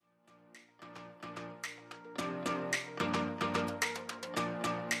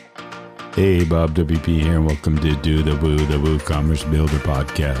Hey, Bob WP here, and welcome to Do the WooCommerce Builder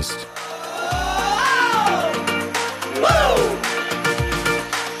podcast.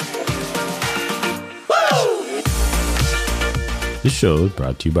 This show is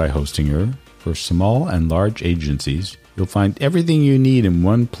brought to you by Hostinger. For small and large agencies, you'll find everything you need in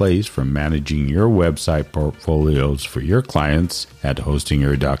one place for managing your website portfolios for your clients at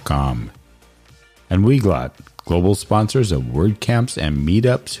Hostinger.com. And Weglot, global sponsors of WordCamps and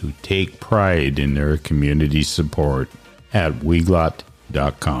meetups who take pride in their community support at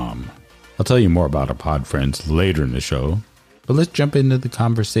Weglot.com. I'll tell you more about our pod friends later in the show, but let's jump into the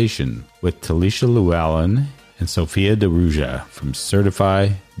conversation with Talisha Llewellyn and Sophia DeRuja from Certify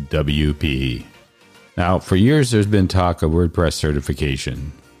WP. Now, for years there's been talk of WordPress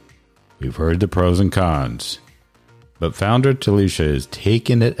certification. We've heard the pros and cons, but founder Talisha has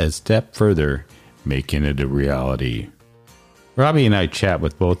taken it a step further, making it a reality. Robbie and I chat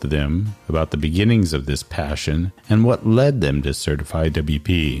with both of them about the beginnings of this passion and what led them to Certify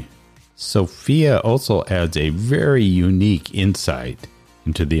WP. Sophia also adds a very unique insight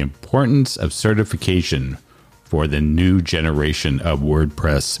into the importance of certification for the new generation of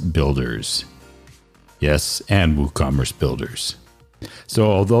WordPress builders. Yes, and WooCommerce builders.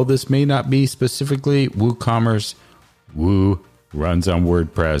 So although this may not be specifically WooCommerce, Woo runs on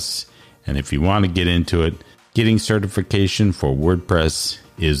WordPress, and if you want to get into it, getting certification for WordPress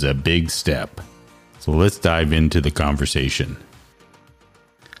is a big step. So let's dive into the conversation.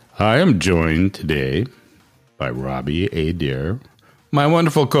 I am joined today by Robbie Adair, my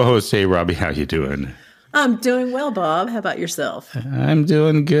wonderful co-host. Hey, Robbie, how you doing? I'm doing well, Bob. How about yourself? I'm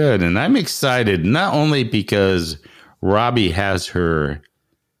doing good, and I'm excited not only because Robbie has her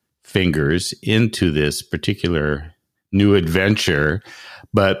fingers into this particular new adventure,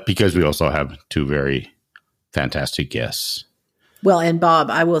 but because we also have two very fantastic guests. Well, and Bob,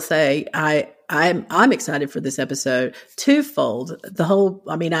 I will say I'm excited for this episode twofold.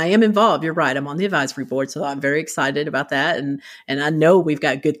 I am involved. You're right. I'm on the advisory board, so I'm very excited about that. And I know we've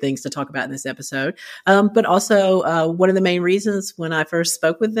got good things to talk about in this episode. But also, one of the main reasons when I first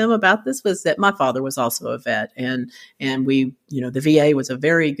spoke with them about this was that my father was also a vet, and we, the VA was a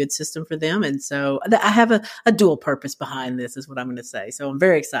very good system for them. And so I have a dual purpose behind this, is what I'm going to say. So I'm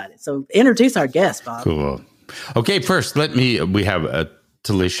very excited. So introduce our guest, Bob. Cool. Okay, first, we have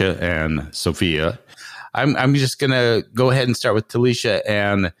Talisha and Sophia. I'm just going to go ahead and start with Talisha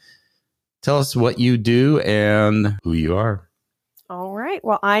and tell us what you do and who you are. All right.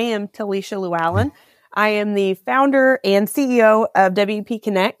 Well, I am Talisha Llewellyn. I am the founder and CEO of WP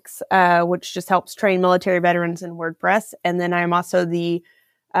Connects, which just helps train military veterans in WordPress. And then I am also the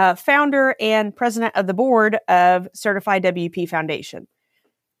founder and president of the board of Certified WP Foundation.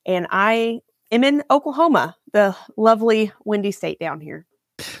 And I am in Oklahoma, the lovely windy state down here.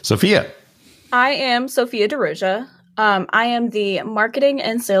 Sophia. I am Sophia DeRuja. I am the marketing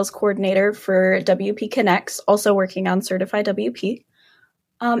and sales coordinator for WP Connects, also working on Certified WP.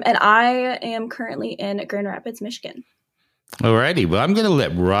 And I am currently in Grand Rapids, Michigan. All righty. Well, I'm going to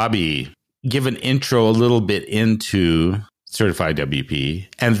let Robbie give an intro a little bit into Certified WP,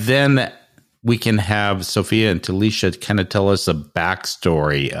 and then we can have Sophia and Talisha kind of tell us a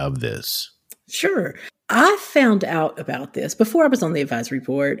backstory of this. Sure. I found out about this before I was on the advisory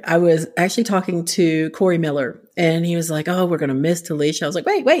board. I was actually talking to Corey Miller, and he was like, "Oh, we're going to miss Talisha." I was like,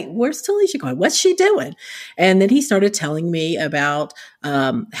 wait, where's Talisha going? What's she doing? And then he started telling me about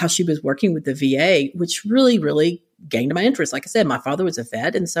how she was working with the VA, which really, really gained my interest. Like I said, my father was a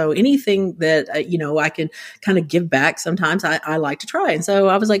vet. And so anything that, I can kind of give back sometimes, I like to try. And so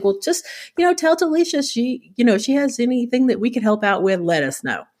I was like, well, just, tell Talisha she has anything that we could help out with, let us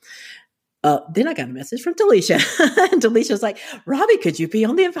know. Then I got a message from Talisha, and Talisha was like, "Robbie, could you be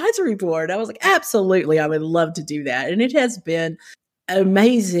on the advisory board?" I was like, "Absolutely. I would love to do that." And it has been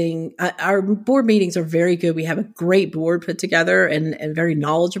amazing. Our board meetings are very good. We have a great board put together and very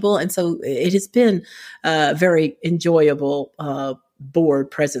knowledgeable. And so it has been a very enjoyable board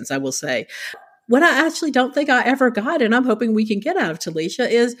presence, I will say. What I actually don't think I ever got, and I'm hoping we can get out of Talisha,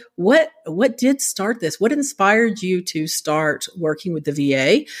 is what did start this? What inspired you to start working with the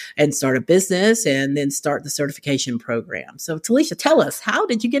VA and start a business and then start the certification program? So Talisha, tell us, how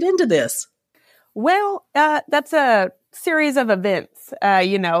did you get into this? Well, that's a series of events.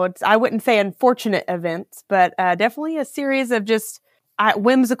 I wouldn't say unfortunate events, but definitely a series of just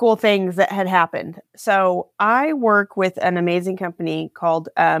whimsical things that had happened. So I work with an amazing company called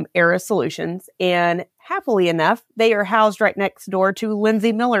Era Solutions, and happily enough, they are housed right next door to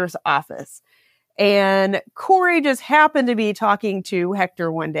Lindsay Miller's office. And Corey just happened to be talking to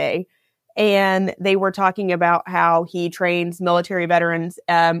Hector one day, And they were talking about how he trains military veterans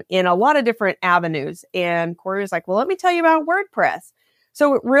in a lot of different avenues. And Corey was like, well, let me tell you about WordPress.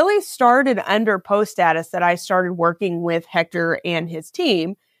 So it really started under Post Status that I started working with Hector and his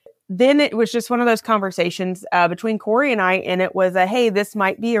team. Then it was just one of those conversations between Corey and I, and it was hey, this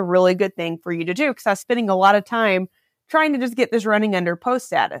might be a really good thing for you to do, because I was spending a lot of time trying to just get this running under Post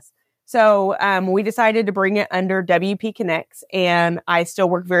Status. So we decided to bring it under WP Connects, and I still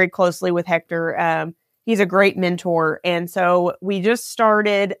work very closely with Hector. He's a great mentor. And so we just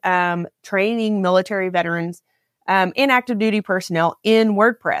started training military veterans and active duty personnel in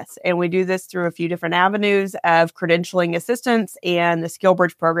WordPress. And we do this through a few different avenues of credentialing assistance and the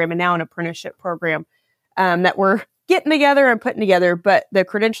SkillBridge program, and now an apprenticeship program that we're getting together and putting together. But the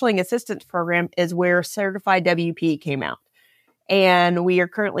credentialing assistance program is where Certified WP came out. And we are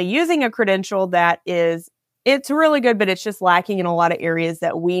currently using a credential that it's really good, but it's just lacking in a lot of areas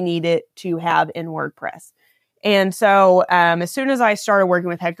that we need it to have in WordPress. And so as soon as I started working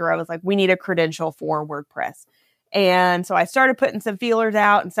with Hector, I was like, we need a credential for WordPress. And so I started putting some feelers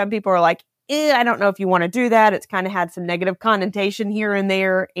out, and some people are like, I don't know if you want to do that. It's kind of had some negative connotation here and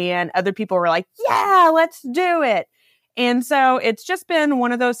there. And other people were like, yeah, let's do it. And so it's just been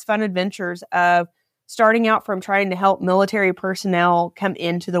one of those fun adventures of starting out from trying to help military personnel come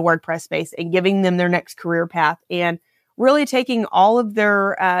into the WordPress space and giving them their next career path, and really taking all of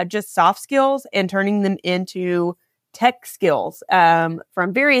their just soft skills and turning them into tech skills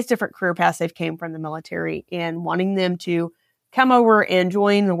from various different career paths they've came from the military, and wanting them to come over and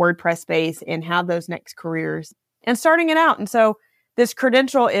join the WordPress space and have those next careers and starting it out. And so this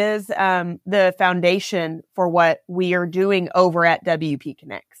credential is the foundation for what we are doing over at WP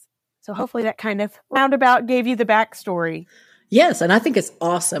Connects. So hopefully that kind of roundabout gave you the backstory. Yes, and I think it's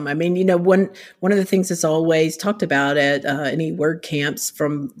awesome. I mean, one of the things that's always talked about at any WordCamps,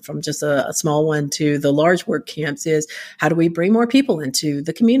 from just a small one to the large WordCamps, is how do we bring more people into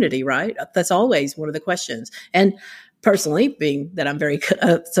the community, right? That's always one of the questions. And personally, being that I'm very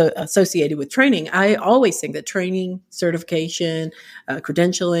associated with training, I always think that training, certification,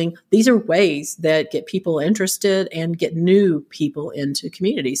 credentialing, these are ways that get people interested and get new people into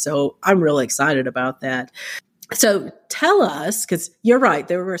community. So I'm really excited about that. So tell us, because you're right,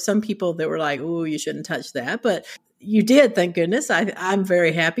 there were some people that were like, oh, you shouldn't touch that. But you did, thank goodness. I'm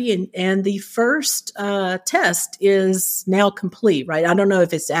very happy. And the first test is now complete, right? I don't know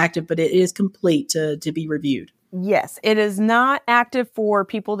if it's active, but it is complete to be reviewed. Yes, it is not active for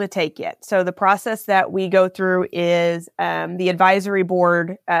people to take yet. So the process that we go through is the advisory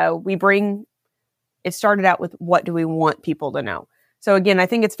board. It started out with, what do we want people to know? So again, I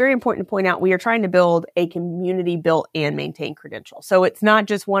think it's very important to point out we are trying to build a community built and maintained credential. So it's not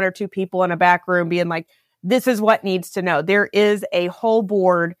just one or two people in a back room being like, this is what needs to know. There is a whole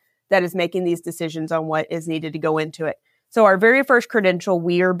board that is making these decisions on what is needed to go into it. So our very first credential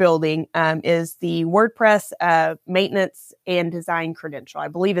we are building is the WordPress maintenance and design credential, I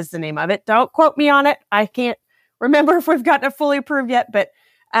believe is the name of it. Don't quote me on it. I can't remember if we've gotten it fully approved yet, but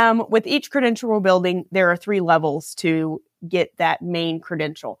with each credential we're building, there are 3 levels to get that main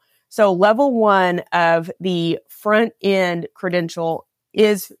credential. So level 1 of the front end credential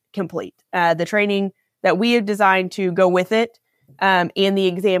is complete. The training that we have designed to go with it and the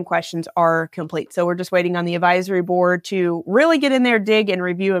exam questions are complete. So we're just waiting on the advisory board to really get in there, dig and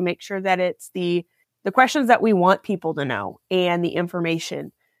review and make sure that it's the questions that we want people to know and the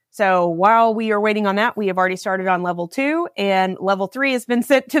information. So while we are waiting on that, we have already started on level 2, and level 3 has been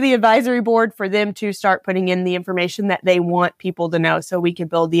sent to the advisory board for them to start putting in the information that they want people to know, so we can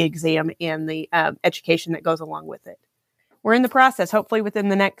build the exam and the education that goes along with it. We're in the process. Hopefully within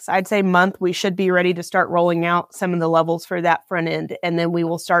the next, I'd say, month, we should be ready to start rolling out some of the levels for that front end. And then we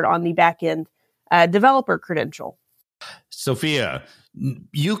will start on the back end developer credential. Sophia,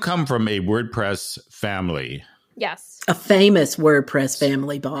 you come from a WordPress family. Yes. A famous WordPress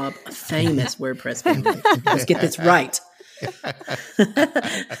family, Bob. A famous WordPress family. Let's get this right.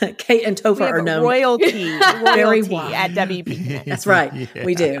 Kate and Topher are known royalty very well at WP. That's right. Yeah.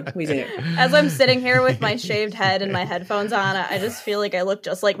 We do. As I'm sitting here with my shaved head and my headphones on, I just feel like I look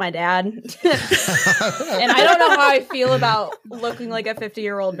just like my dad. And I don't know how I feel about looking like a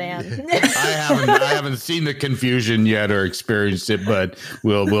 50-year-old man. I haven't seen the confusion yet or experienced it, but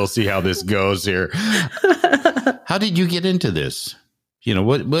we'll see how this goes here. How did you get into this? You know,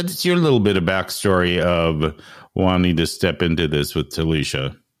 what's your little bit of backstory of wanting to step into this with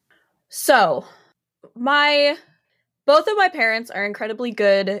Talisha? So, both of my parents are incredibly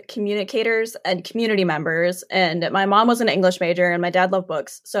good communicators and community members, and my mom was an English major and my dad loved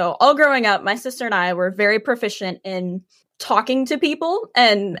books. So all growing up, my sister and I were very proficient in talking to people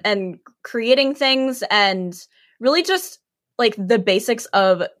and creating things and really just like the basics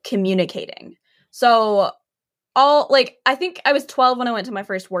of communicating. So I think I was 12 when I went to my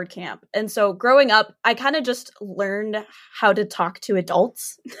first WordCamp. And so growing up, I kind of just learned how to talk to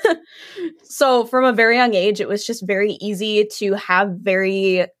adults. So from a very young age, it was just very easy to have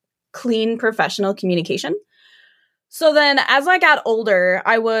very clean professional communication. So then as I got older,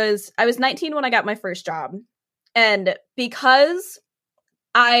 I was 19 when I got my first job. And because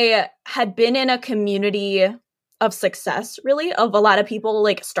I had been in a community of success, really, of a lot of people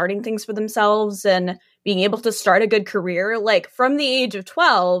like starting things for themselves and being able to start a good career, like from the age of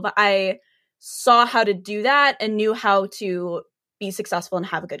 12, I saw how to do that and knew how to be successful and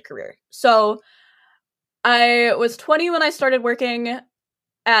have a good career. So I was 20 when I started working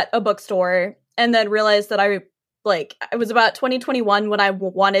at a bookstore, and then realized that I was about 2021 when I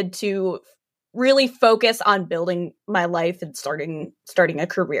wanted to really focus on building my life and starting a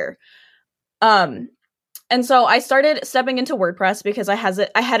career. And so I started stepping into WordPress because I had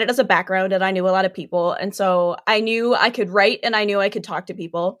it as a background and I knew a lot of people. And so I knew I could write and I knew I could talk to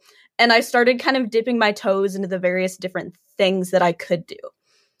people. And I started kind of dipping my toes into the various different things that I could do.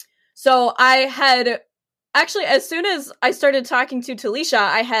 So I had actually, as soon as I started talking to Talisha,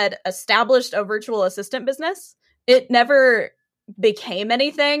 I had established a virtual assistant business. It never became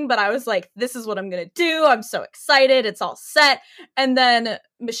anything, but I was like, this is what I'm going to do. I'm so excited. It's all set. And then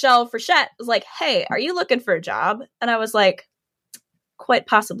Michelle Frechette was like, hey, are you looking for a job? And I was like, quite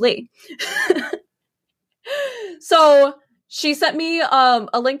possibly. So she sent me a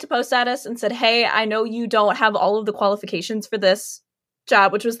link to Post Status and said, hey, I know you don't have all of the qualifications for this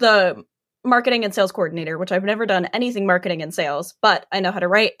job, which was the marketing and sales coordinator, which I've never done anything marketing and sales, but I know how to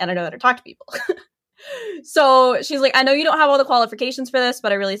write and I know how to talk to people. So she's like, I know you don't have all the qualifications for this,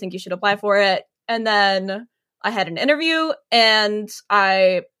 but I really think you should apply for it. And then I had an interview and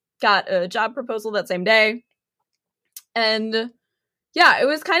I got a job proposal that same day. And yeah, it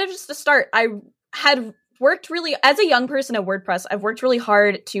was kind of just a start. I had worked really, as a young person at WordPress, I've worked really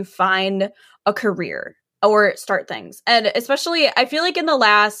hard to find a career or start things. And especially, I feel like in the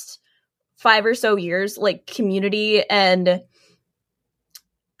last 5 or so years, like community and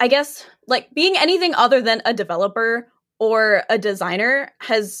I guess like being anything other than a developer or a designer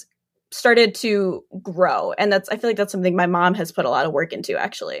has started to grow. And I feel like that's something my mom has put a lot of work into,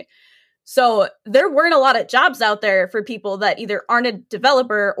 actually. So there weren't a lot of jobs out there for people that either aren't a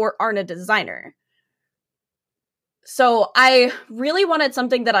developer or aren't a designer. So I really wanted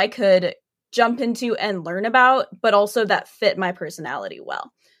something that I could jump into and learn about, but also that fit my personality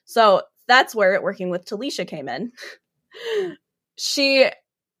well. So that's where working with Talisha came in. She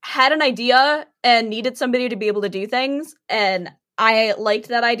had an idea and needed somebody to be able to do things, and I liked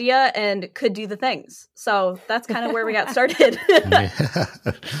that idea and could do the things. So that's kind of where we got started.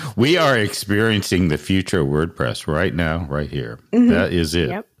 We are experiencing the future of WordPress right now, right here. Mm-hmm. That is it.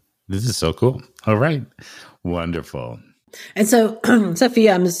 Yep. This is so cool. All right. Wonderful. And so,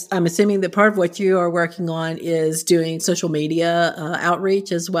 Sophia, I'm assuming that part of what you are working on is doing social media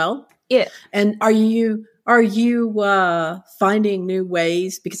outreach as well. Yeah. And are you finding new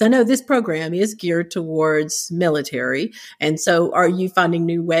ways? Because I know this program is geared towards military. And so are you finding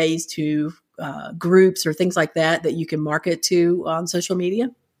new ways to groups or things like that you can market to on social media?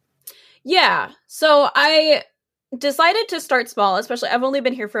 Yeah. So I decided to start small, especially I've only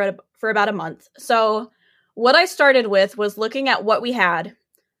been here for about a month. So what I started with was looking at what we had,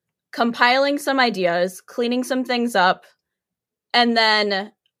 compiling some ideas, cleaning some things up, and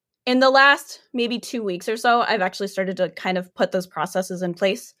then in the last maybe 2 weeks or so, I've actually started to kind of put those processes in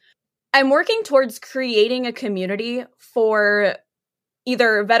place. I'm working towards creating a community for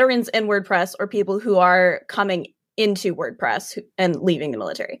either veterans in WordPress or people who are coming into WordPress and leaving the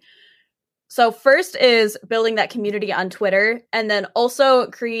military. So first is building that community on Twitter, and then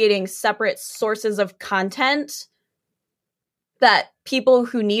also creating separate sources of content that people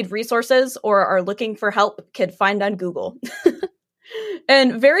who need resources or are looking for help could find on Google.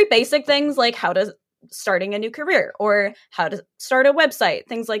 And very basic things like how to starting a new career or how to start a website,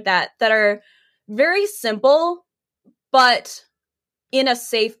 things like that are very simple, but in a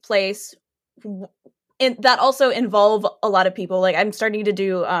safe place that also involve a lot of people. Like I'm starting to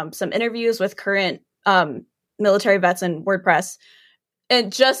do some interviews with current military vets in WordPress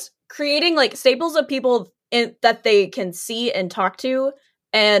and just creating like staples of people that they can see and talk to,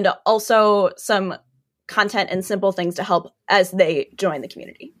 and also some content and simple things to help as they join the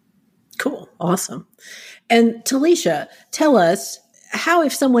community. Cool. Awesome. And Talisha, tell us how,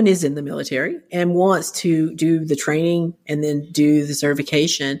 if someone is in the military and wants to do the training and then do the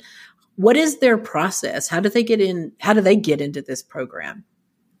certification, what is their process? How do they get into this program?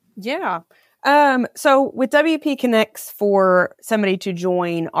 Yeah. So with WP Connects, for somebody to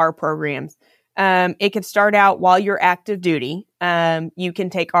join our programs, it could start out while you're active duty. You can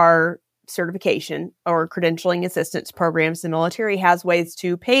take our certification or credentialing assistance programs. The military has ways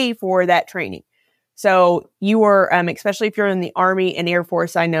to pay for that training. So you are, especially if you're in the Army and Air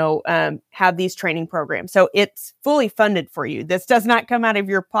Force, I know, have these training programs. So it's fully funded for you. This does not come out of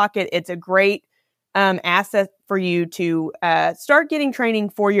your pocket. It's a great asset for you to start getting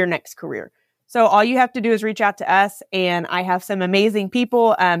training for your next career. So all you have to do is reach out to us, and I have some amazing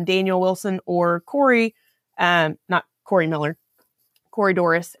people, Daniel Wilson or Corey, not Corey Miller, Corey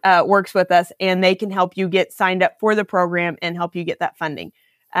Doris, works with us, and they can help you get signed up for the program and help you get that funding.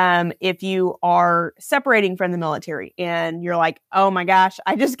 If you are separating from the military and you're like, oh my gosh,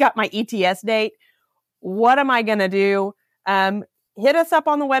 I just got my ETS date, what am I going to do? Hit us up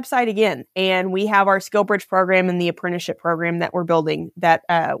on the website again. And we have our SkillBridge program and the apprenticeship program that we're building that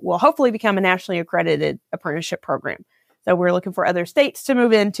will hopefully become a nationally accredited apprenticeship program. So we're looking for other states to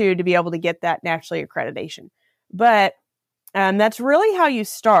move into to be able to get that nationally accreditation. But that's really how you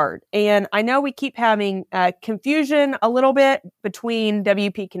start. And I know we keep having confusion a little bit between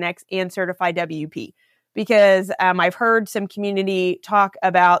WP Connects and Certified WP, because I've heard some community talk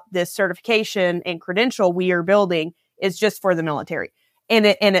about this certification and credential we are building is just for the military. And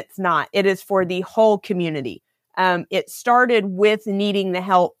it's not. It is for the whole community. It started with needing the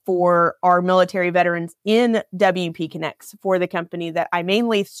help for our military veterans in WP Connects, for the company that I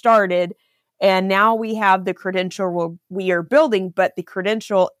mainly started. And now we have the credential we are building, but the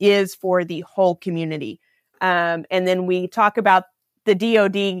credential is for the whole community. And then we talk about the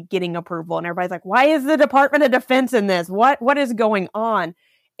DoD getting approval, and everybody's like, why is the Department of Defense in this? What is going on?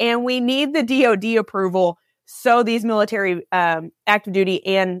 And we need the DoD approval so these military active duty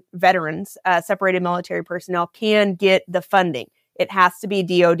and veterans, separated military personnel, can get the funding. It has to be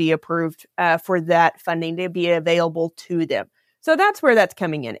DoD approved for that funding to be available to them. So that's where that's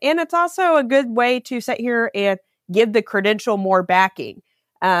coming in. And it's also a good way to sit here and give the credential more backing.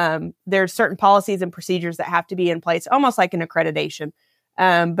 There's certain policies and procedures that have to be in place, almost like an accreditation.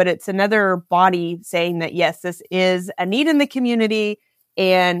 But it's another body saying that, yes, this is a need in the community,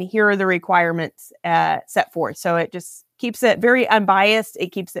 and here are the requirements set forth. So it just keeps it very unbiased.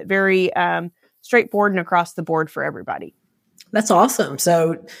 It keeps it very straightforward and across the board for everybody. That's awesome.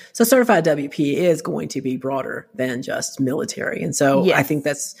 So Certified WP is going to be broader than just military. And so yes. I think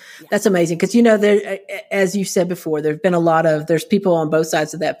that's amazing. Cause there, as you said before, there's people on both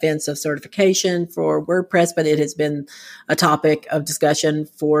sides of that fence of certification for WordPress, but it has been a topic of discussion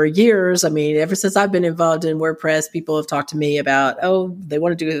for years. I mean, ever since I've been involved in WordPress, people have talked to me about, they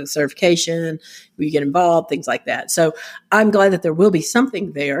want to do a certification, we get involved, things like that. So I'm glad that there will be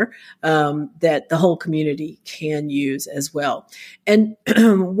something there, that the whole community can use as well. And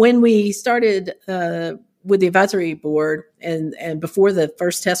when we started with the advisory board, and before the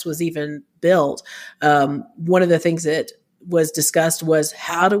first test was even built, one of the things that was discussed was,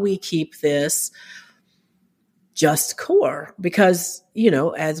 how do we keep this just core? Because,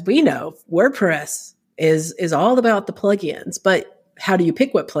 as we know, WordPress is all about the plugins, but how do you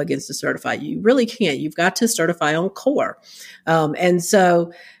pick what plugins to certify? You really can't. You've got to certify on core. And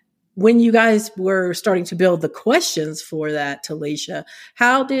so when you guys were starting to build the questions for that, Talisha,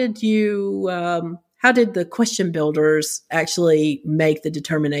 how did the question builders actually make the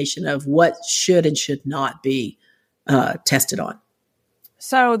determination of what should and should not be tested on?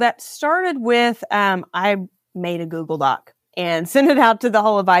 So that started with, I made a Google Doc and sent it out to the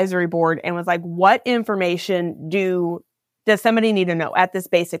whole advisory board and was like, what information does somebody need to know at this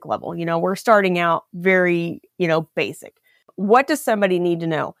basic level? We're starting out very, basic. What does somebody need to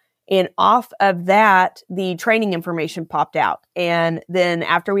know? And off of that, the training information popped out. And then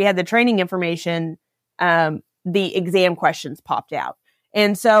after we had the training information, the exam questions popped out.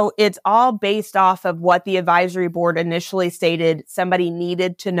 And so it's all based off of what the advisory board initially stated somebody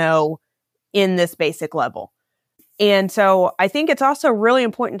needed to know in this basic level. And so I think it's also really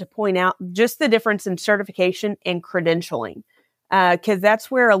important to point out just the difference in certification and credentialing, because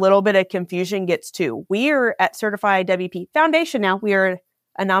that's where a little bit of confusion gets to. We are at Certified WP Foundation now. We are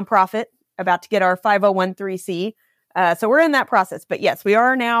a nonprofit about to get our 501(c)(3). So we're in that process. But yes, we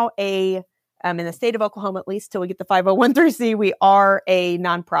are now in the state of Oklahoma, at least till we get the 501(c), we are a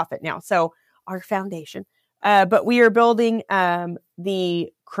nonprofit now. So our foundation, but we are building the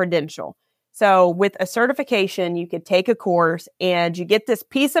credential. So with a certification, you could take a course and you get this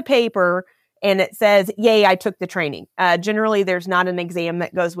piece of paper and it says, yay, I took the training. Generally, there's not an exam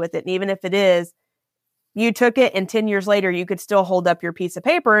that goes with it. And even if it is, you took it and 10 years later, you could still hold up your piece of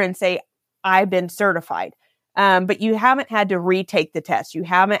paper and say, I've been certified. But you haven't had to retake the test. You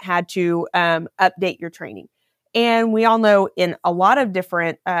haven't had to update your training. And we all know in a lot of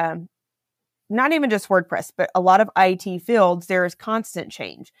different, not even just WordPress, but a lot of IT fields, there is constant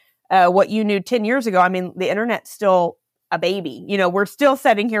change. What you knew 10 years ago, I mean, the internet's still a baby. We're still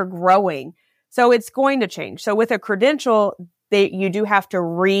sitting here growing. So it's going to change. So with a credential, you do have to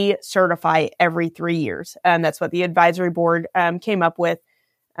recertify every 3 years. And that's what the advisory board came up with.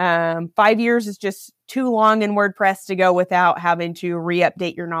 5 years is just too long in WordPress to go without having to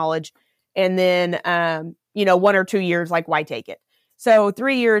re-update your knowledge. And then, 1 or 2 years, like, why take it? So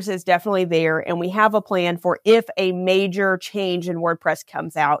 3 years is definitely there. And we have a plan for if a major change in WordPress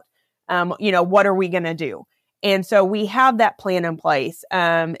comes out, what are we going to do? And so we have that plan in place.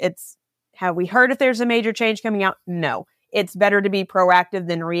 Have we heard if there's a major change coming out? No. It's better to be proactive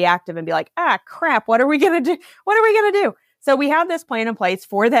than reactive and be like, crap, what are we going to do? What are we going to do? So we have this plan in place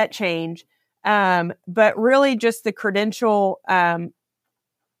for that change. But really just the credential,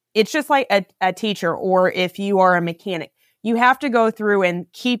 it's just like a teacher, or if you are a mechanic, you have to go through and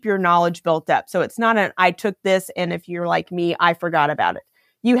keep your knowledge built up. So it's not I took this, and if you're like me, I forgot about it.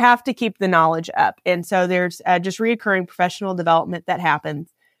 You have to keep the knowledge up. And so there's just reoccurring professional development that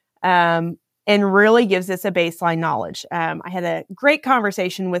happens, and really gives us a baseline knowledge. I had a great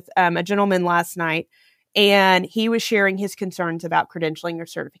conversation with a gentleman last night, and he was sharing his concerns about credentialing or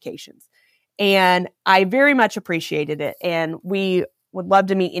certifications. And I very much appreciated it. And we would love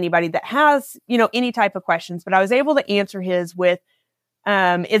to meet anybody that has, any type of questions. But I was able to answer his with,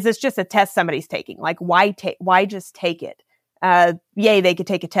 is this just a test somebody's taking? Like, why just take it? Yay, they could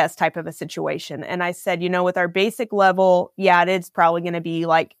take a test type of a situation. And I said, with our basic level, it is probably going to be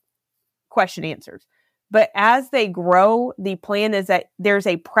like question answers. But as they grow, the plan is that there's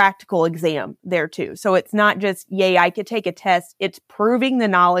a practical exam there too. So it's not just, yay, I could take a test. It's proving the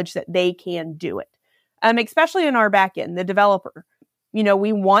knowledge that they can do it. Especially in our backend, the developer.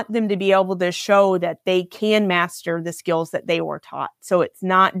 We want them to be able to show that they can master the skills that they were taught. So it's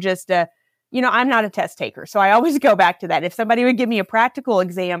not just I'm not a test taker. So I always go back to that. If somebody would give me a practical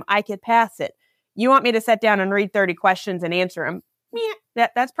exam, I could pass it. You want me to sit down and read 30 questions and answer them?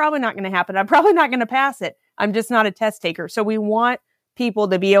 That's probably not going to happen. I'm probably not going to pass it. I'm just not a test taker. So we want people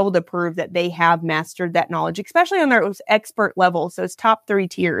to be able to prove that they have mastered that knowledge, especially on those expert levels, those top 3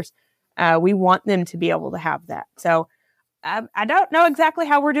 tiers. We want them to be able to have that. So I don't know exactly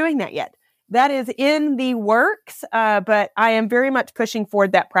how we're doing that yet. That is in the works, but I am very much pushing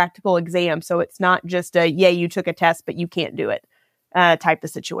forward that practical exam. So it's not just you took a test, but you can't do it type of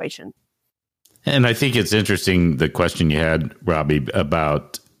situation. And I think it's interesting, the question you had, Robbie,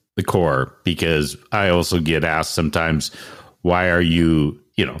 about the core, because I also get asked sometimes, why are you,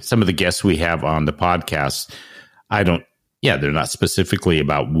 some of the guests we have on the podcast, they're not specifically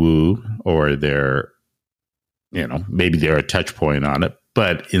about Woo, or they're, maybe they're a touch point on it,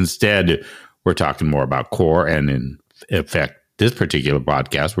 but instead we're talking more about core. And in effect, this particular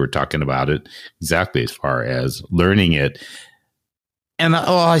podcast, we're talking about it exactly as far as learning it. And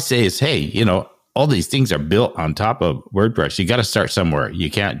all I say is, hey, all these things are built on top of WordPress. You got to start somewhere. You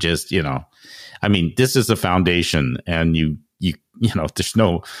can't just, this is the foundation, and there's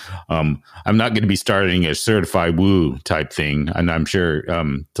no, I'm not going to be starting a certified Woo type thing. And I'm sure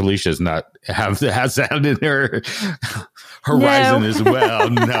Talisha's has that in her horizon as well.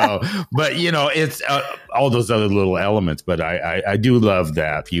 No, but it's all those other little elements. But I do love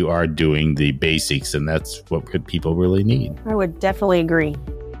that you are doing the basics, and that's what people really need. I would definitely agree.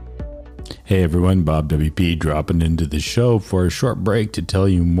 Hey everyone, Bob WP dropping into the show for a short break to tell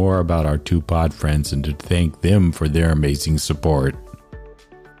you more about our 2 pod friends and to thank them for their amazing support.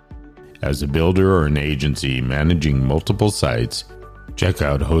 As a builder or an agency managing multiple sites, check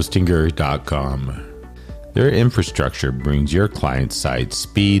out Hostinger.com. Their infrastructure brings your client's site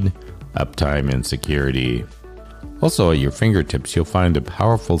speed, uptime, and security. Also at your fingertips, you'll find a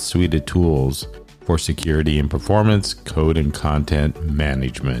powerful suite of tools for security and performance, code and content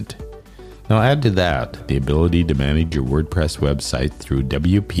management. Now add to that the ability to manage your WordPress website through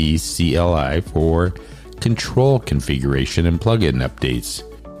WP CLI for control configuration and plugin updates,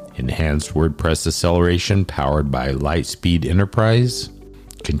 enhanced WordPress acceleration powered by Lightspeed Enterprise,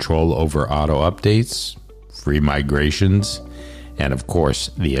 control over auto updates, free migrations, and of course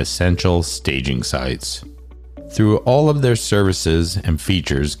the essential staging sites. Through all of their services and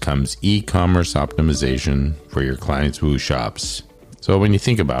features comes e-commerce optimization for your clients' Woo shops. So when you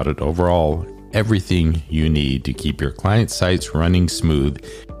think about it, overall, everything you need to keep your client sites running smooth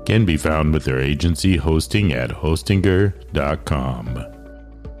can be found with their agency hosting at Hostinger.com.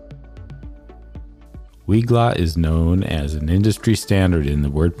 Weglot is known as an industry standard in the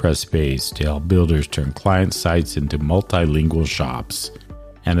WordPress space to help builders turn client sites into multilingual shops.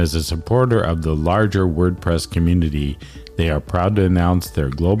 And as a supporter of the larger WordPress community, they are proud to announce their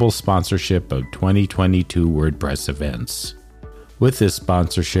global sponsorship of 2022 WordPress events. With this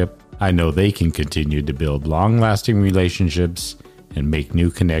sponsorship, I know they can continue to build long-lasting relationships and make new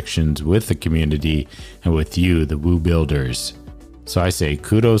connections with the community and with you, the Woo builders. So I say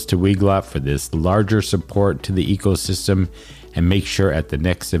kudos to Weglot for this larger support to the ecosystem, and make sure at the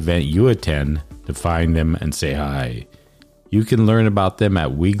next event you attend to find them and say hi. You can learn about them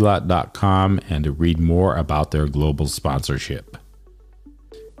at weglot.com and to read more about their global sponsorship.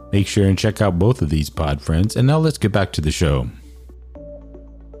 Make sure and check out both of these pod friends, and now let's get back to the show.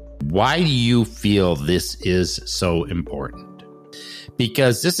 Why do you feel this is so important?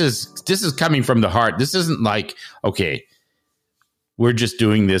 Because this is coming from the heart. This isn't like, okay, we're just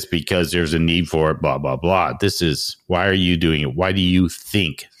doing this because there's a need for it, blah, blah, blah. This is, why are you doing it? Why do you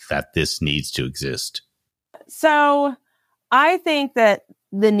think that this needs to exist? So I think that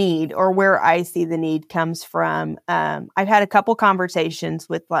the need, or where I see the need, comes from, I've had a couple conversations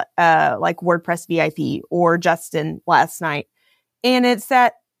with like WordPress VIP or Justin last night. And it's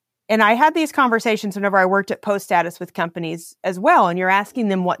that, and I had these conversations whenever I worked at Post Status with companies as well. And you're asking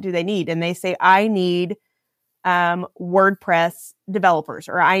them, what do they need? And they say, I need WordPress developers,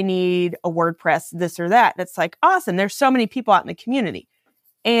 or I need a WordPress this or that. And it's like, awesome. There's so many people out in the community.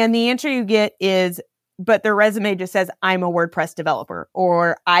 And the answer you get is, but their resume just says, I'm a WordPress developer,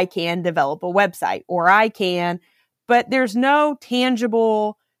 or I can develop a website, or I can, but there's no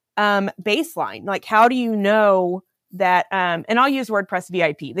tangible baseline. Like, how do you know that, and I'll use WordPress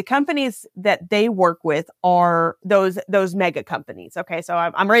VIP. The companies that they work with are those mega companies. Okay. So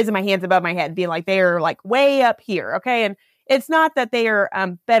I'm raising my hands above my head, being like, they are like way up here. Okay. And it's not that they are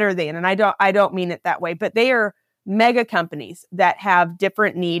better than, and I don't mean it that way, but they are mega companies that have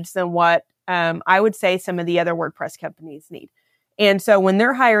different needs than what I would say some of the other WordPress companies need. And so when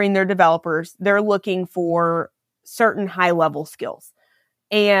they're hiring their developers, they're looking for certain high level skills.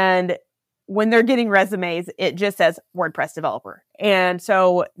 And when they're getting resumes, it just says WordPress developer. And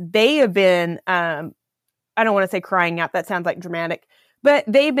so they have been, I don't want to say crying out, that sounds like dramatic, but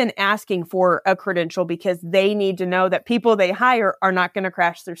they've been asking for a credential because they need to know that people they hire are not going to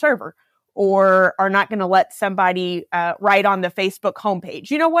crash their server, or are not going to let somebody write on the Facebook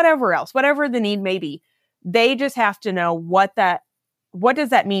homepage, whatever else, whatever the need may be. They just have to know what does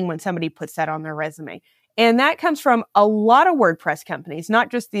that mean when somebody puts that on their resume. And that comes from a lot of WordPress companies,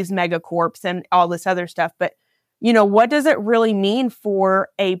 not just these mega corps and all this other stuff, but what does it really mean for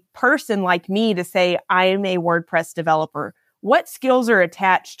a person like me to say, I am a WordPress developer? What skills are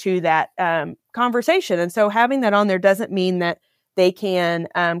attached to that conversation? And so having that on there doesn't mean that they can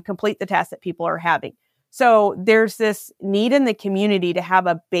complete the tasks that people are having. So there's this need in the community to have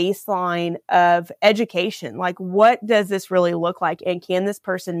a baseline of education. Like, what does this really look like? And can this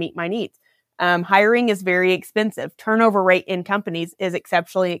person meet my needs? Hiring is very expensive. Turnover rate in companies is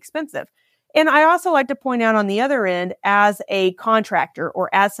exceptionally expensive. And I also like to point out on the other end, as a contractor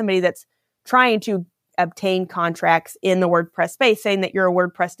or as somebody that's trying to obtain contracts in the WordPress space, saying that you're a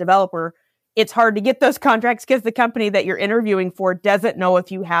WordPress developer, it's hard to get those contracts because the company that you're interviewing for doesn't know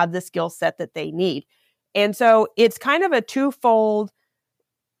if you have the skill set that they need. And so it's kind of a twofold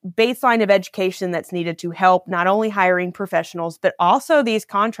baseline of education that's needed to help not only hiring professionals, but also these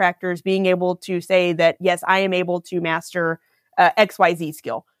contractors being able to say that, yes, I am able to master XYZ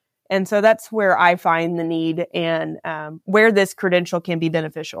skill. And so that's where I find the need and where this credential can be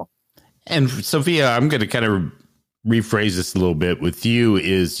beneficial. And Sophia, I'm going to kind of rephrase this a little bit with you.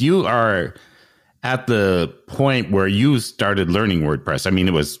 Is you are at the point where you started learning WordPress. I mean,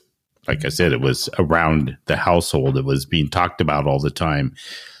 it was, like I said, it was around the household. It was being talked about all the time.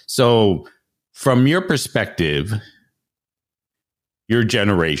 So from your perspective, your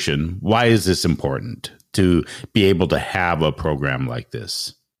generation, why is this important to be able to have a program like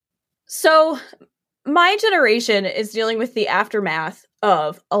this? So my generation is dealing with the aftermath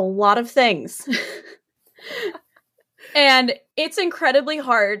of a lot of things. And it's incredibly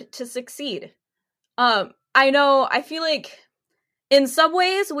hard to succeed. I feel like in some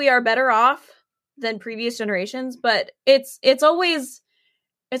ways we are better off than previous generations, but it's always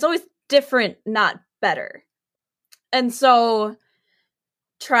different, not better. And so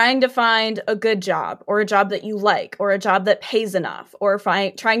trying to find a good job, or a job that you like, or a job that pays enough, or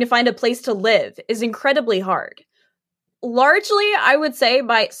trying to find a place to live is incredibly hard. Largely, I would say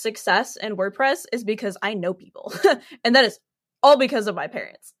my success in WordPress is because I know people. And that is all because of my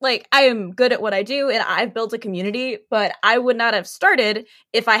parents. Like, I am good at what I do and I've built a community, but I would not have started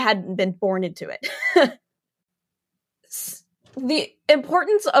if I hadn't been born into it. The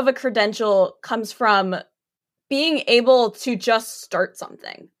importance of a credential comes from being able to just start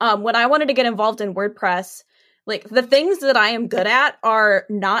something. When I wanted to get involved in WordPress, like, the things that I am good at are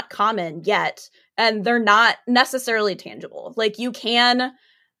not common yet, and they're not necessarily tangible. Like, you can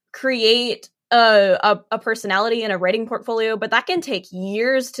create a personality and a writing portfolio, but that can take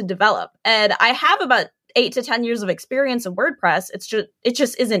years to develop. And I have about 8 to 10 years of experience in WordPress. It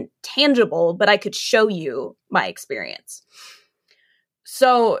just isn't tangible, but I could show you my experience.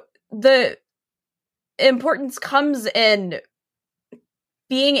 So the importance comes in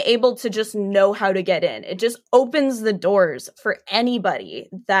being able to just know how to get in. It just opens the doors for anybody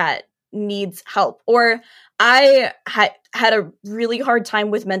that needs help. Or I had a really hard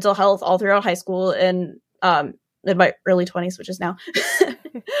time with mental health all throughout high school and in my early 20s, which is now,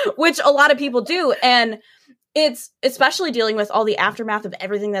 which a lot of people do. And it's especially dealing with all the aftermath of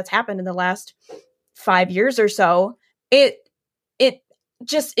everything that's happened in the last 5 years or so. It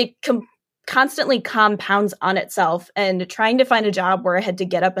constantly compounds on itself, and trying to find a job where I had to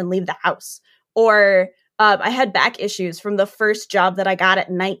get up and leave the house, or I had back issues from the first job that I got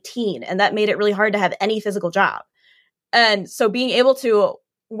at 19, and that made it really hard to have any physical job. And so being able to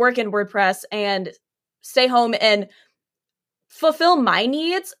work in WordPress and stay home and fulfill my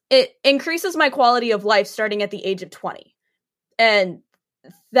needs, it increases my quality of life starting at the age of 20. And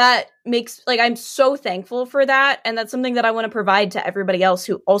that makes, like, I'm so thankful for that. And that's something that I want to provide to everybody else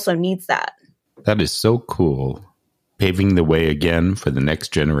who also needs that. That is so cool. Paving the way again for the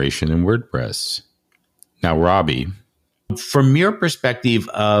next generation in WordPress. Now, Robbie, from your perspective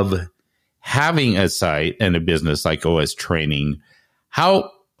of having a site and a business like OS Training, how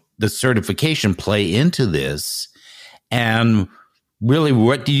does certification play into this? And really,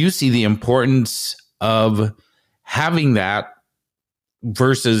 what do you see the importance of having that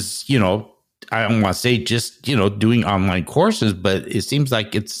versus, I don't want to say just, doing online courses, but it seems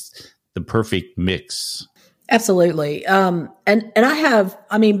like it's the perfect mix. Absolutely. And I have,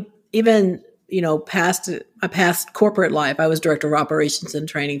 even, my past corporate life, I was director of operations and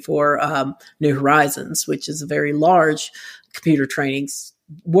training for New Horizons, which is a very large computer training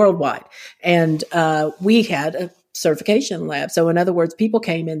worldwide. And we had a certification lab. So in other words, people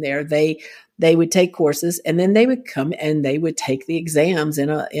came in there, they would take courses, and then they would come and they would take the exams in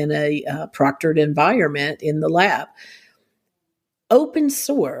a proctored environment in the lab. Open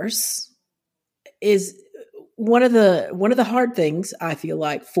source is one of the hard things, I feel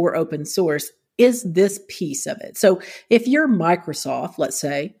like, for open source is this piece of it. So if you're Microsoft, let's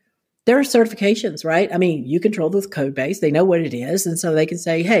say, there are certifications, right? You control the code base. They know what it is. And so they can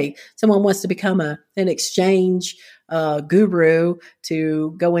say, hey, someone wants to become an exchange guru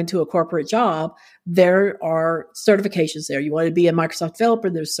to go into a corporate job. There are certifications there. You want to be a Microsoft developer,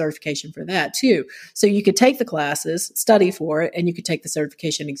 there's certification for that too. So you could take the classes, study for it, and you could take the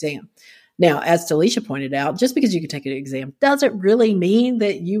certification exam. Now, as Talisha pointed out, just because you can take an exam doesn't really mean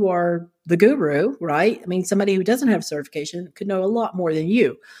that you are the guru, right? Somebody who doesn't have certification could know a lot more than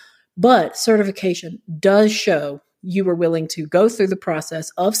you. But certification does show you were willing to go through the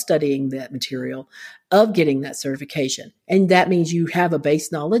process of studying that material, of getting that certification. And that means you have a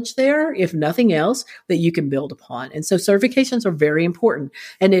base knowledge there, if nothing else, that you can build upon. And so certifications are very important.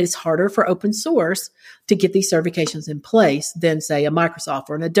 And it is harder for open source to get these certifications in place than, say, a Microsoft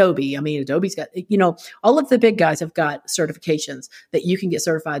or an Adobe. Adobe's got, all of the big guys have got certifications that you can get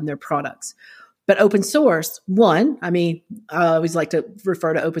certified in their products. But open source, I always like to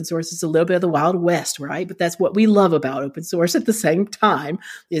refer to open source as a little bit of the Wild West, right? But that's what we love about open source at the same time,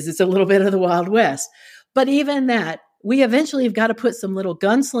 is it's a little bit of the Wild West. But even that, we eventually have got to put some little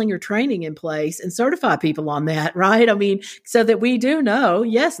gunslinger training in place and certify people on that, right? So that we do know,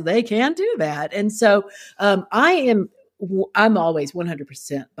 yes, they can do that. And so I'm always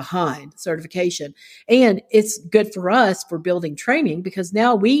 100% behind certification. And it's good for us for building training, because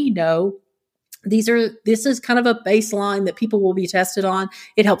now we know this is kind of a baseline that people will be tested on.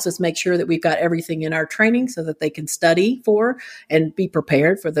 It helps us make sure that we've got everything in our training so that they can study for and be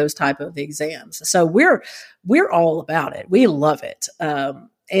prepared for those type of exams. So we're all about it. We love it.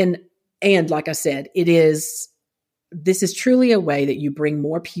 And like I said, this is truly a way that you bring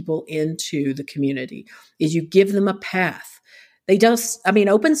more people into the community, is you give them a path.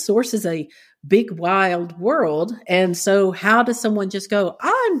 Open source is a big, wild world. And so how does someone just go,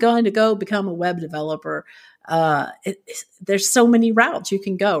 I'm going to go become a web developer? There's so many routes you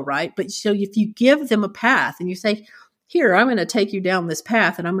can go, right? But so if you give them a path and you say, here, I'm going to take you down this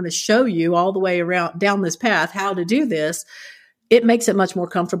path and I'm going to show you all the way around down this path how to do this, it makes it much more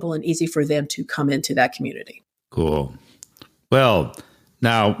comfortable and easy for them to come into that community. Cool. Well,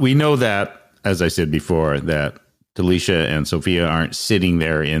 now we know that, as I said before, that Talisha and Sophia aren't sitting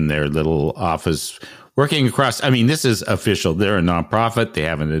there in their little office working across. I mean, this is official. They're a nonprofit. They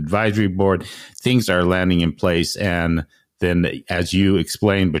have an advisory board. Things are landing in place. And then, as you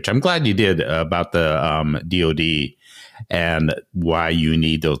explained, which I'm glad you did, about the DoD and why you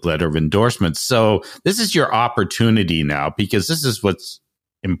need those letter of endorsements. So this is your opportunity now, because this is what's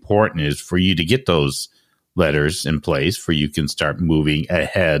important, is for you to get those letters in place for you can start moving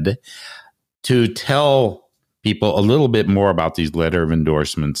ahead, to tell people a little bit more about these letter of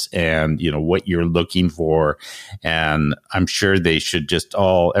endorsements and, what you're looking for. And I'm sure everybody should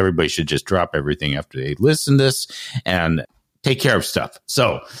just drop everything after they listen to this and take care of stuff.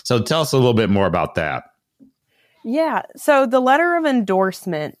 So tell us a little bit more about that. Yeah. So the letter of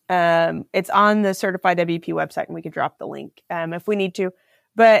endorsement, it's on the Certified WP website, and we could drop the link if we need to.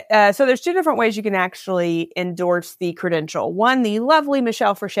 But so there's two different ways you can actually endorse the credential. One, the lovely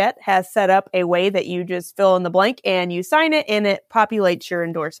Michelle Frechette has set up a way that you just fill in the blank and you sign it, and it populates your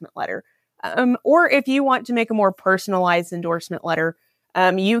endorsement letter. Or if you want to make a more personalized endorsement letter,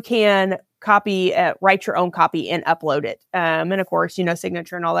 you can write your own copy and upload it. And of course,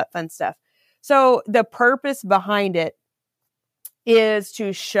 signature and all that fun stuff. So the purpose behind it is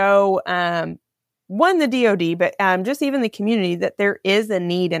to show, one, the DoD, but just even the community, that there is a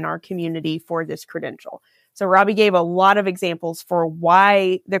need in our community for this credential. So Robbie gave a lot of examples for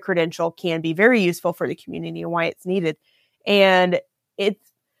why the credential can be very useful for the community and why it's needed. And the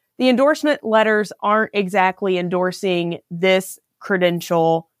endorsement letters aren't exactly endorsing this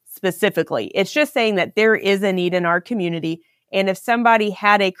credential specifically. It's just saying that there is a need in our community. And if somebody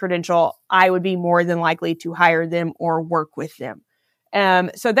had a credential, I would be more than likely to hire them or work with them.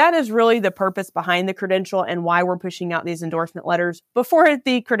 So that is really the purpose behind the credential and why we're pushing out these endorsement letters before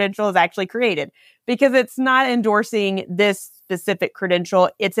the credential is actually created, because it's not endorsing this specific credential.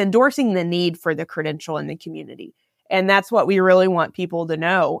 It's endorsing the need for the credential in the community. And that's what we really want people to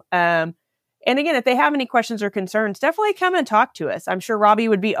know. And again, if they have any questions or concerns, definitely come and talk to us. I'm sure Robbie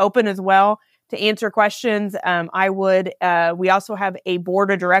would be open as well to answer questions. I would. We also have a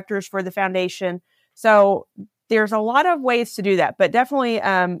board of directors for the foundation. So there's a lot of ways to do that, but definitely,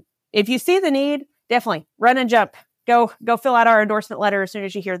 if you see the need, definitely run and jump. Go fill out our endorsement letter as soon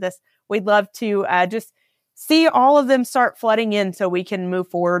as you hear this. We'd love to just see all of them start flooding in so we can move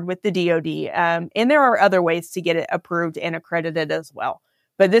forward with the DoD. And there are other ways to get it approved and accredited as well.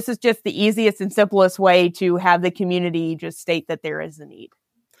 But this is just the easiest and simplest way to have the community just state that there is a need.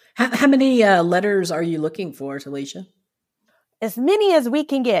 How many letters are you looking for, Talisha? As many as we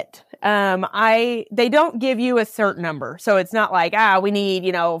can get. They don't give you a certain number. So it's not like, we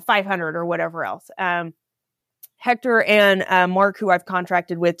need, 500 or whatever else. Hector and Mark, who I've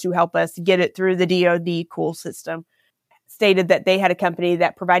contracted with to help us get it through the DoD COOL system, stated that they had a company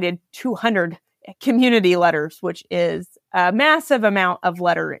that provided 200 community letters, which is a massive amount of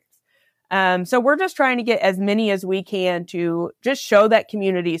letters. So we're just trying to get as many as we can to just show that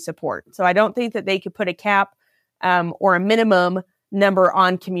community support. So I don't think that they could put a cap or a minimum number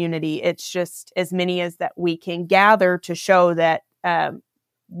on community. It's just as many as that we can gather to show that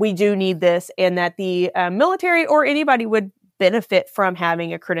we do need this, and that the military or anybody would benefit from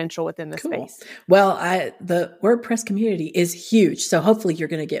having a credential within the space. Well, the WordPress community is huge, so hopefully you're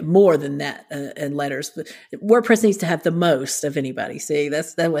going to get more than that in letters. But WordPress needs to have the most of anybody. See,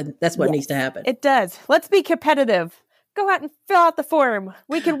 that's what needs to happen. It does. Let's be competitive. Go out and fill out the form.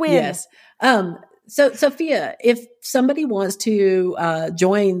 We can win. Yes. So, Sophia, if somebody wants to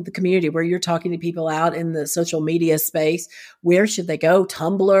join the community where you're talking to people out in the social media space, where should they go?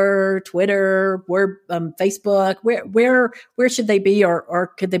 Tumblr, Twitter, Facebook? Where should they be,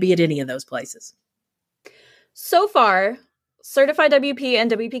 or could they be at any of those places? So far, Certified WP and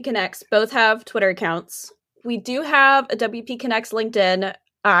WP Connects both have Twitter accounts. We do have a WP Connects LinkedIn.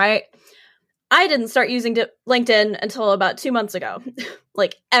 I didn't start using LinkedIn until about 2 months ago,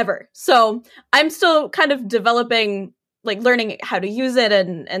 like ever. So I'm still kind of developing, learning how to use it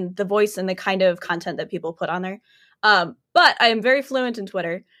and the voice and the kind of content that people put on there. But I am very fluent in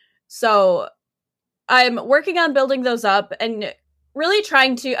Twitter. So I'm working on building those up and really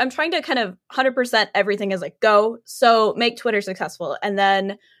trying to kind of 100% everything as I go. So make Twitter successful and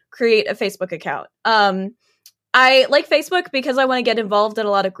then create a Facebook account. I like Facebook because I want to get involved in a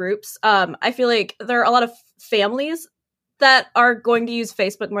lot of groups. I feel like there are a lot of families that are going to use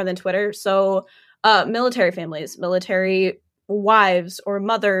Facebook more than Twitter. So military families, military wives or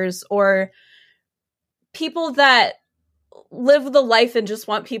mothers, or people that live the life and just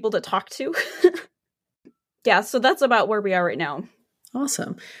want people to talk to. Yeah, so that's about where we are right now.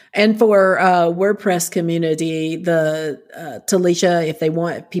 Awesome. And for WordPress community, Talisha,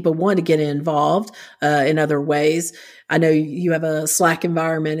 if people want to get involved in other ways, I know you have a Slack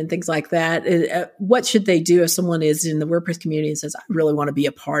environment and things like that. What should they do if someone is in the WordPress community and says, I really want to be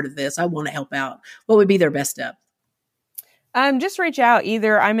a part of this, I want to help out? What would be their best step? Just reach out.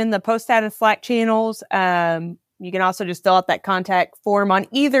 Either I'm in the post status Slack channels. You can also just fill out that contact form on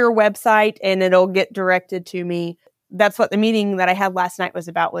either website and it'll get directed to me. That's what the meeting that I had last night was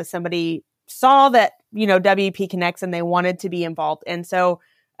about, was somebody saw that, WP Connects and they wanted to be involved. And so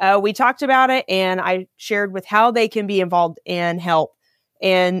we talked about it and I shared with how they can be involved and help.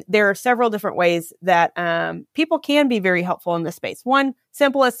 And there are several different ways that people can be very helpful in this space. One,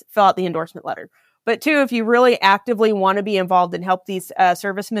 simplest, fill out the endorsement letter. But two, if you really actively want to be involved and help these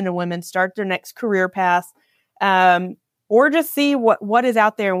servicemen and women start their next career path, or just see what is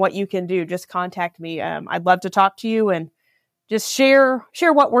out there and what you can do, just contact me. I'd love to talk to you and just share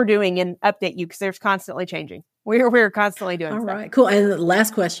what we're doing and update you, because there's constantly changing. We're constantly doing stuff. All right, cool. And the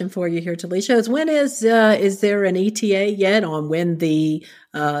last question for you here, Talisha, is when is there an ETA yet on when the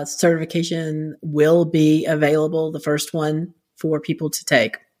certification will be available, the first one for people to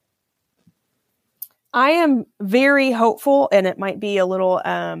take? I am very hopeful, and it might be a little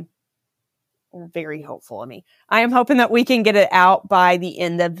very hopeful of me. I am hoping that we can get it out by the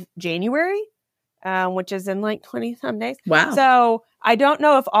end of January, which is in like 20 some days. Wow. So I don't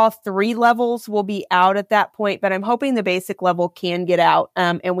know if all 3 levels will be out at that point, but I'm hoping the basic level can get out.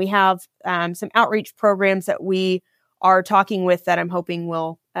 And we have some outreach programs that we are talking with that I'm hoping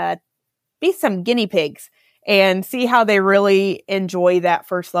will be some guinea pigs and see how they really enjoy that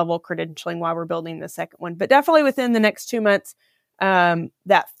first level credentialing while we're building the second one. But definitely within the next 2 months,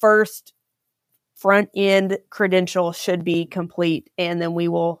 that first front end credential should be complete. And then we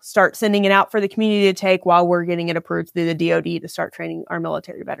will start sending it out for the community to take while we're getting it approved through the DoD to start training our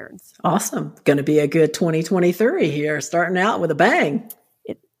military veterans. Awesome. Going to be a good 2023 here, starting out with a bang.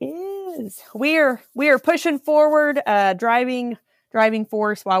 It is. We are pushing forward, driving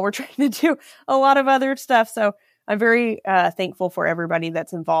force while we're trying to do a lot of other stuff. So I'm very thankful for everybody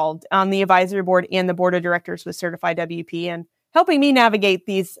that's involved on the advisory board and the board of directors with Certified WP and helping me navigate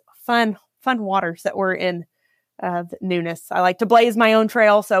these fun waters that we're in, the newness. I like to blaze my own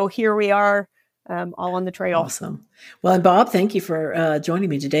trail. So here we are, all on the trail. Awesome. Well, and Bob, thank you for joining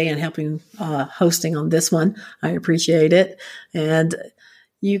me today and helping hosting on this one. I appreciate it. And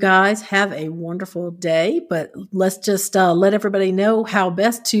you guys have a wonderful day, but let's just let everybody know how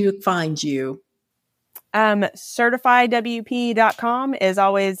best to find you. CertifiedWP.com is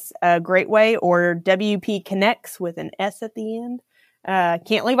always a great way, or WP Connects with an S at the end.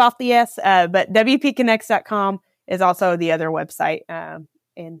 Can't leave off the S, but WPConnects.com is also the other website. And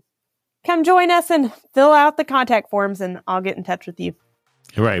come join us and fill out the contact forms and I'll get in touch with you.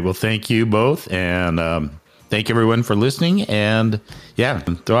 All right. Well, thank you both. And thank everyone for listening. And yeah,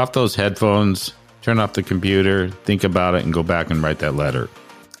 throw off those headphones, turn off the computer, think about it, and go back and write that letter.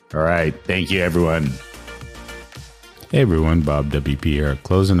 All right. Thank you, everyone. Hey, everyone. Bob WP here,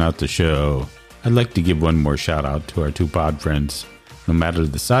 closing out the show. I'd like to give one more shout out to our 2 pod friends. No matter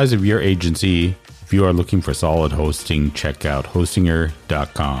the size of your agency, if you are looking for solid hosting, check out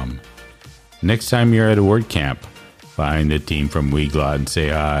Hostinger.com. Next time you're at a WordCamp, find the team from Weglot and say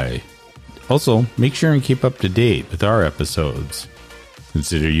hi. Also, make sure and keep up to date with our episodes.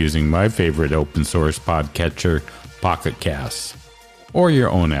 Consider using my favorite open source podcatcher, Pocket Casts, or your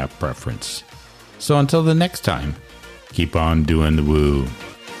own app preference. So until the next time, keep on doing the woo.